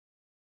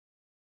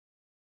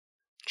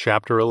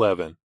Chapter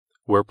 11,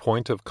 where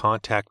point of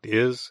contact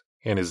is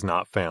and is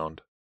not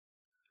found.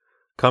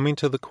 Coming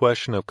to the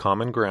question of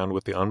common ground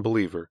with the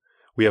unbeliever,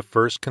 we have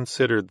first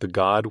considered the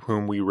God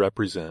whom we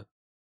represent.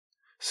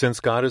 Since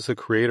God is the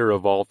creator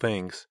of all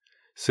things,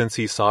 since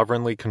he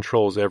sovereignly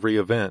controls every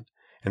event,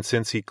 and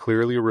since he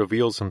clearly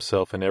reveals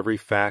himself in every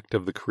fact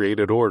of the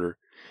created order,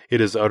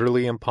 it is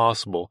utterly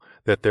impossible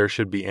that there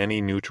should be any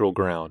neutral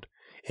ground,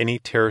 any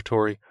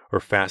territory or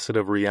facet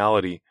of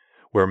reality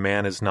where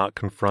man is not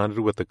confronted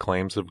with the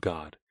claims of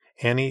God,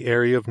 any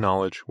area of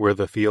knowledge where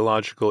the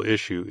theological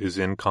issue is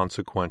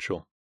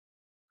inconsequential.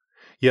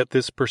 Yet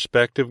this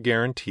perspective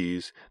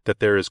guarantees that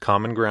there is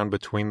common ground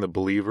between the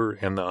believer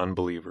and the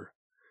unbeliever,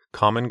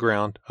 common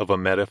ground of a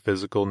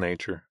metaphysical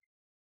nature.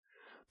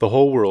 The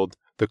whole world,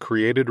 the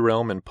created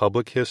realm and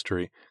public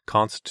history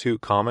constitute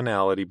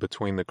commonality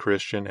between the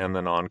Christian and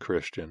the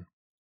non-Christian.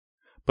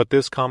 But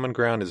this common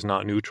ground is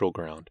not neutral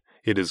ground,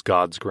 it is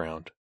God's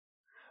ground.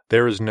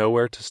 There is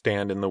nowhere to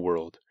stand in the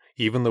world,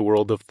 even the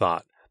world of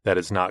thought, that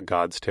is not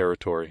God's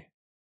territory.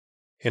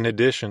 In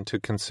addition to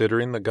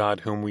considering the God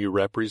whom we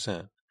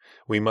represent,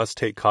 we must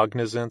take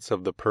cognizance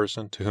of the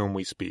person to whom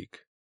we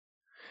speak.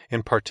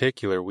 In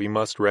particular, we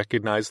must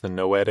recognize the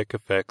noetic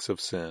effects of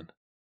sin.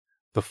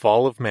 The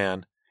fall of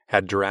man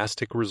had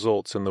drastic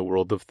results in the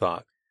world of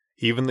thought.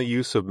 Even the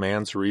use of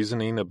man's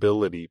reasoning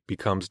ability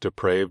becomes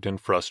depraved and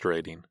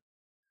frustrating.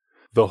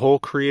 The whole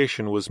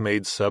creation was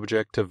made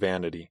subject to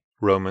vanity,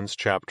 Romans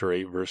chapter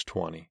 8, verse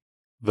 20,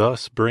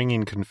 thus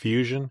bringing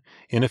confusion,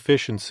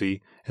 inefficiency,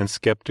 and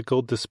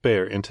skeptical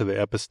despair into the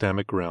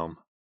epistemic realm.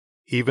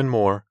 Even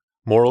more,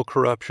 moral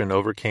corruption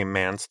overcame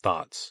man's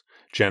thoughts,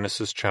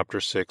 Genesis chapter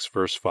 6,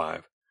 verse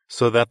 5,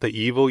 so that the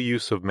evil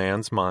use of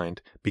man's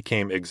mind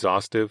became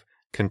exhaustive,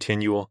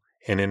 continual,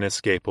 and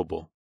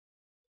inescapable.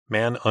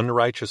 Man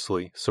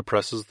unrighteously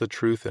suppresses the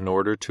truth in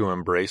order to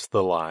embrace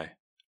the lie,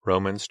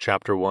 Romans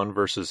chapter 1,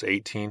 verses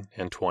 18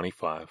 and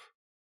 25.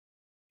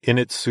 In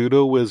its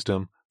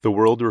pseudo-wisdom, the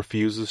world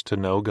refuses to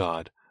know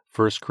God,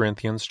 1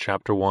 Corinthians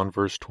chapter 1,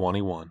 verse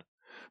 21.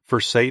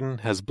 For Satan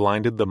has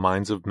blinded the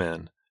minds of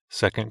men,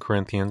 2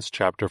 Corinthians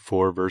chapter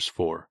 4, verse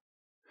 4.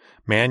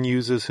 Man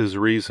uses his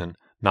reason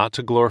not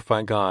to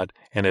glorify God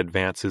and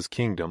advance his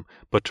kingdom,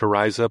 but to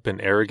rise up in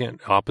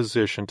arrogant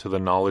opposition to the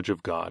knowledge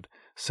of God,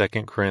 2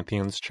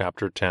 Corinthians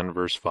chapter 10,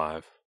 verse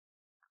 5.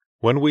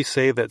 When we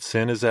say that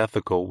sin is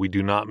ethical, we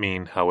do not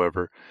mean,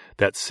 however,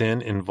 that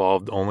sin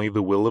involved only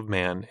the will of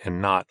man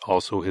and not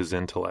also his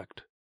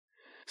intellect.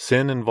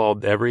 Sin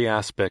involved every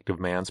aspect of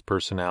man's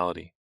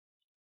personality.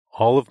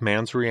 All of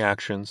man's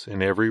reactions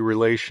in every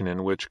relation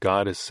in which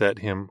God has set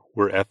him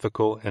were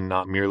ethical and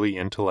not merely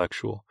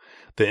intellectual.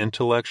 The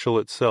intellectual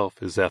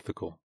itself is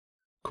ethical.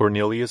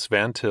 Cornelius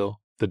Van Til,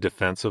 The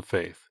Defense of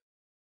Faith.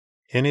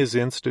 In his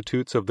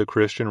Institutes of the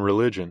Christian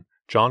Religion,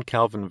 John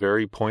Calvin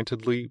very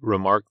pointedly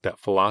remarked that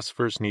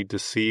philosophers need to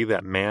see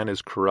that man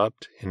is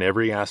corrupt in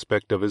every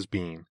aspect of his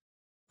being,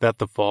 that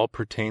the fall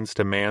pertains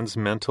to man's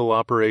mental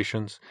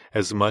operations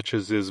as much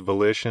as his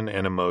volition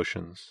and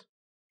emotions.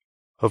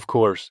 Of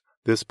course,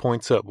 this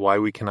points up why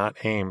we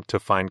cannot aim to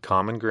find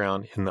common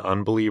ground in the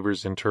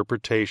unbeliever's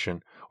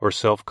interpretation or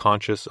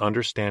self-conscious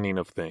understanding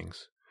of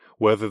things,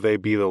 whether they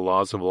be the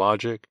laws of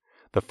logic,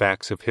 the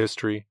facts of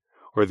history,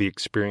 or the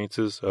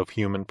experiences of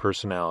human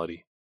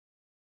personality.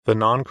 The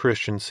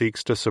non-Christian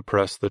seeks to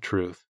suppress the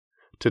truth,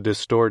 to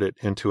distort it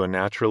into a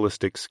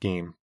naturalistic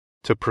scheme,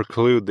 to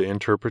preclude the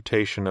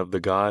interpretation of the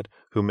God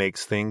who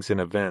makes things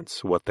and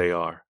events what they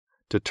are,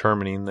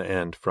 determining the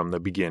end from the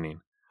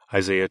beginning.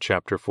 Isaiah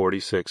chapter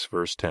 46,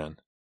 verse 10.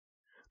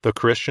 The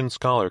Christian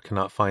scholar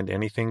cannot find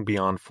anything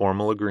beyond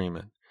formal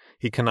agreement.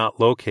 He cannot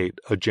locate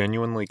a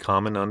genuinely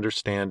common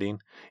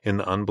understanding in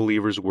the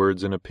unbeliever's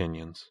words and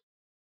opinions.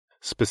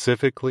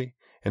 Specifically,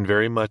 and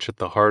very much at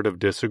the heart of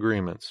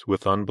disagreements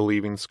with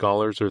unbelieving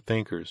scholars or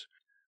thinkers,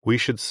 we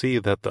should see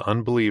that the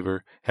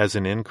unbeliever has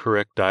an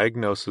incorrect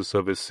diagnosis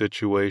of his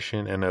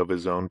situation and of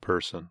his own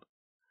person.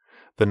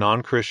 The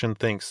non-Christian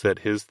thinks that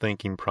his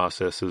thinking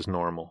process is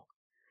normal.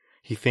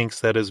 He thinks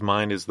that his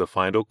mind is the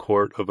final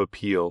court of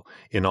appeal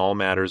in all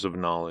matters of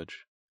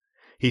knowledge.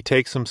 He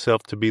takes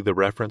himself to be the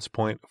reference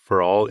point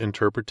for all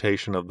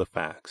interpretation of the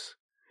facts.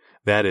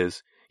 That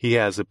is, he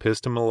has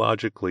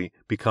epistemologically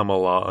become a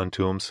law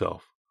unto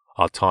himself,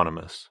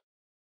 autonomous.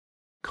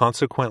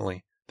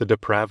 Consequently, the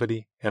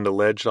depravity and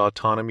alleged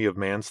autonomy of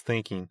man's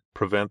thinking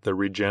prevent the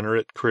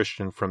regenerate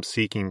Christian from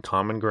seeking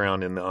common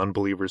ground in the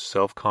unbeliever's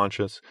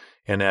self-conscious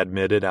and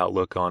admitted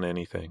outlook on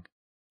anything.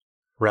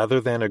 Rather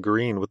than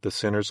agreeing with the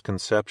sinner's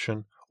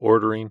conception,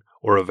 ordering,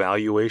 or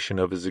evaluation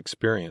of his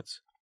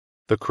experience,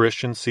 the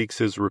Christian seeks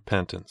his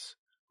repentance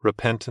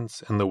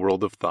in the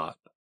world of thought.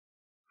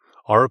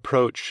 Our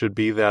approach should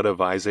be that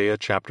of Isaiah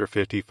chapter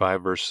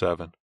 55, verse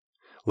 7.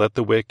 Let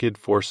the wicked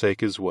forsake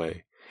his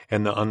way,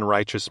 and the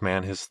unrighteous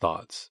man his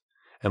thoughts,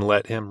 and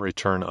let him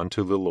return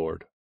unto the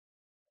Lord.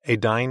 A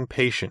dying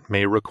patient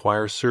may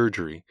require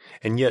surgery,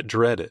 and yet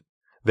dread it,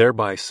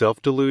 thereby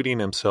self-deluding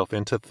himself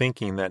into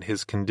thinking that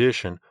his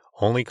condition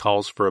only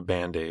calls for a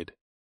band-aid.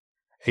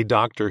 A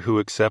doctor who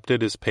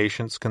accepted his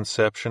patient's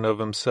conception of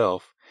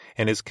himself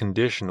and his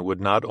condition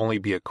would not only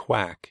be a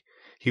quack,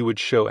 he would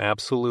show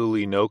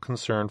absolutely no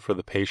concern for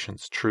the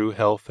patient's true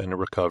health and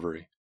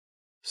recovery.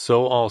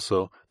 So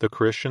also, the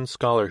Christian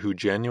scholar who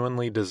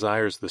genuinely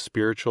desires the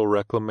spiritual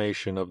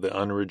reclamation of the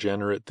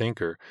unregenerate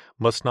thinker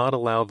must not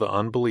allow the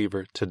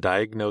unbeliever to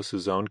diagnose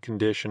his own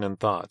condition and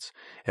thoughts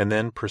and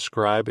then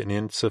prescribe an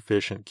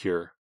insufficient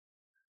cure.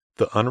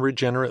 The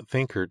unregenerate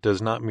thinker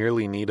does not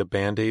merely need a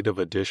band-aid of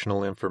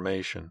additional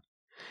information.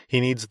 He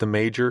needs the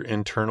major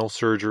internal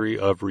surgery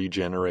of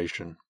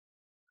regeneration.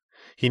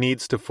 He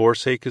needs to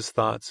forsake his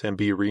thoughts and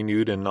be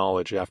renewed in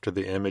knowledge after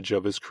the image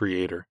of his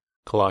Creator.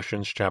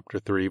 Colossians chapter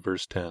 3,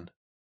 verse 10.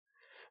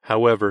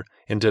 However,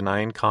 in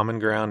denying common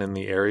ground in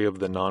the area of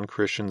the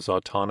non-Christian's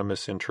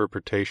autonomous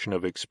interpretation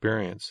of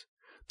experience,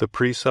 the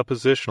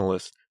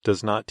presuppositionalist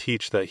does not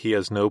teach that he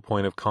has no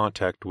point of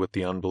contact with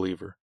the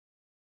unbeliever.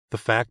 The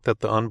fact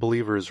that the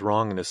unbeliever is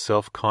wrong in his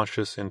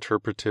self-conscious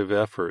interpretive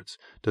efforts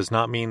does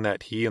not mean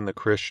that he and the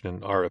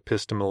Christian are,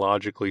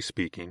 epistemologically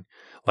speaking,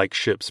 like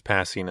ships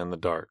passing in the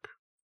dark.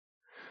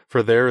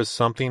 For there is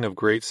something of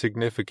great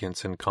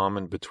significance in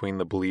common between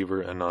the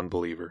believer and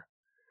unbeliever.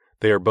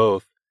 They are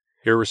both,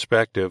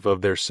 irrespective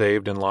of their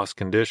saved and lost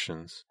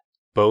conditions,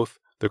 both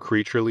the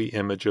creaturely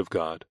image of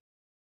God.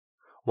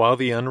 While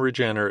the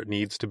unregenerate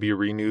needs to be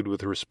renewed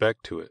with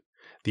respect to it,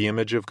 the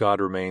image of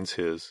God remains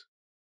his.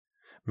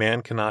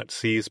 Man cannot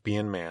cease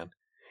being man,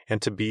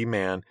 and to be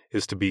man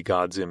is to be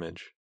God's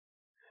image.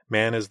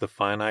 Man is the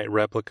finite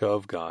replica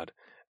of God,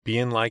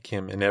 being like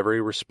him in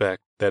every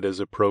respect that is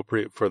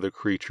appropriate for the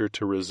creature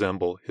to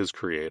resemble his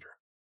Creator.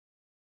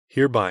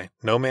 Hereby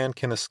no man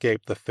can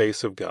escape the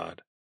face of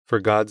God, for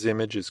God's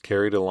image is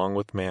carried along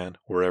with man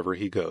wherever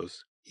he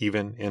goes,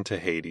 even into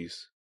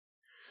Hades.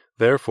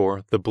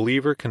 Therefore, the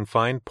believer can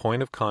find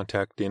point of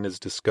contact in his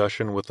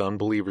discussion with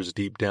unbelievers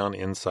deep down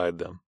inside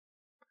them.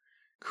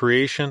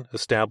 Creation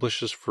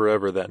establishes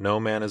forever that no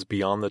man is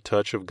beyond the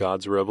touch of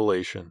God's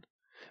revelation.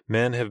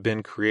 Men have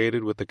been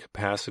created with the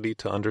capacity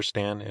to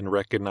understand and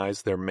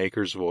recognize their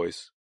Maker's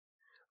voice.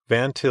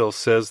 Van Til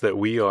says that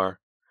we are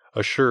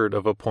assured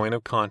of a point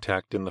of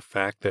contact in the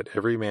fact that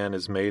every man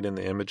is made in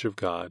the image of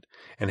God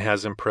and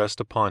has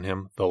impressed upon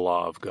him the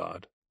law of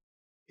God.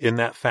 In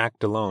that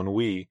fact alone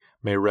we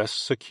may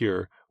rest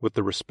secure with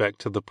respect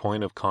to the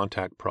point of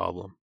contact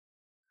problem.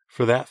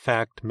 For that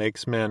fact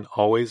makes men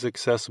always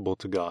accessible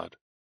to God.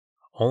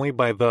 Only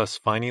by thus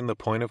finding the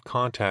point of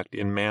contact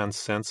in man's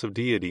sense of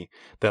deity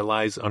that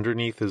lies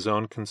underneath his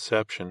own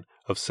conception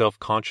of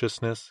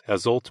self-consciousness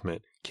as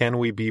ultimate can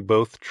we be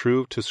both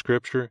true to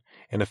Scripture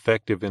and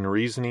effective in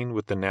reasoning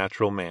with the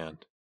natural man.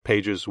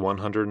 Pages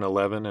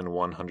 111 and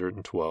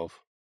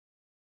 112.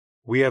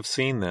 We have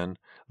seen, then,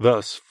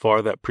 thus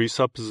far that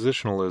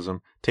presuppositionalism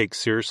takes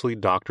seriously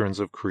doctrines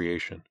of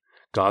creation,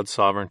 God's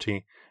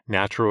sovereignty,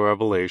 natural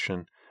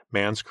revelation,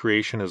 man's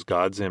creation as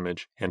God's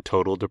image, and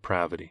total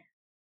depravity.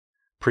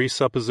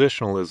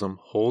 Presuppositionalism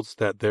holds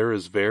that there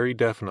is very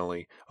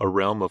definitely a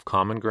realm of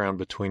common ground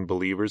between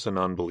believers and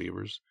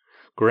unbelievers,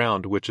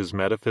 ground which is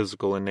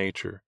metaphysical in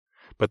nature,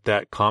 but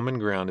that common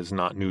ground is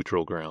not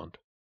neutral ground.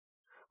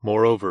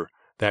 Moreover,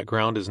 that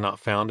ground is not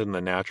found in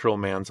the natural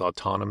man's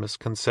autonomous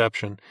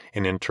conception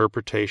and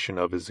interpretation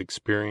of his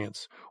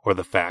experience or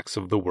the facts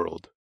of the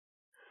world.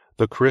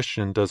 The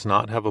Christian does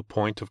not have a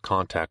point of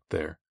contact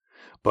there,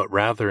 but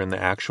rather in the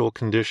actual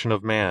condition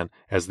of man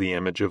as the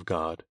image of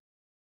God.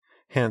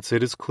 Hence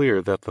it is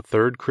clear that the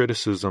third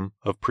criticism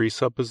of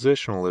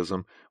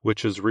presuppositionalism,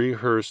 which is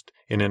rehearsed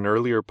in an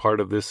earlier part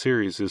of this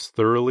series, is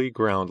thoroughly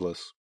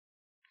groundless.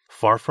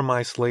 Far from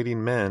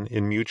isolating men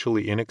in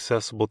mutually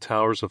inaccessible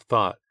towers of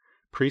thought,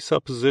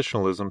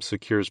 presuppositionalism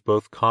secures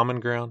both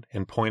common ground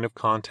and point of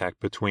contact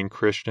between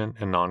Christian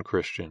and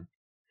non-Christian.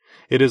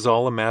 It is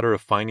all a matter of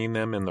finding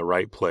them in the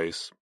right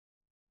place.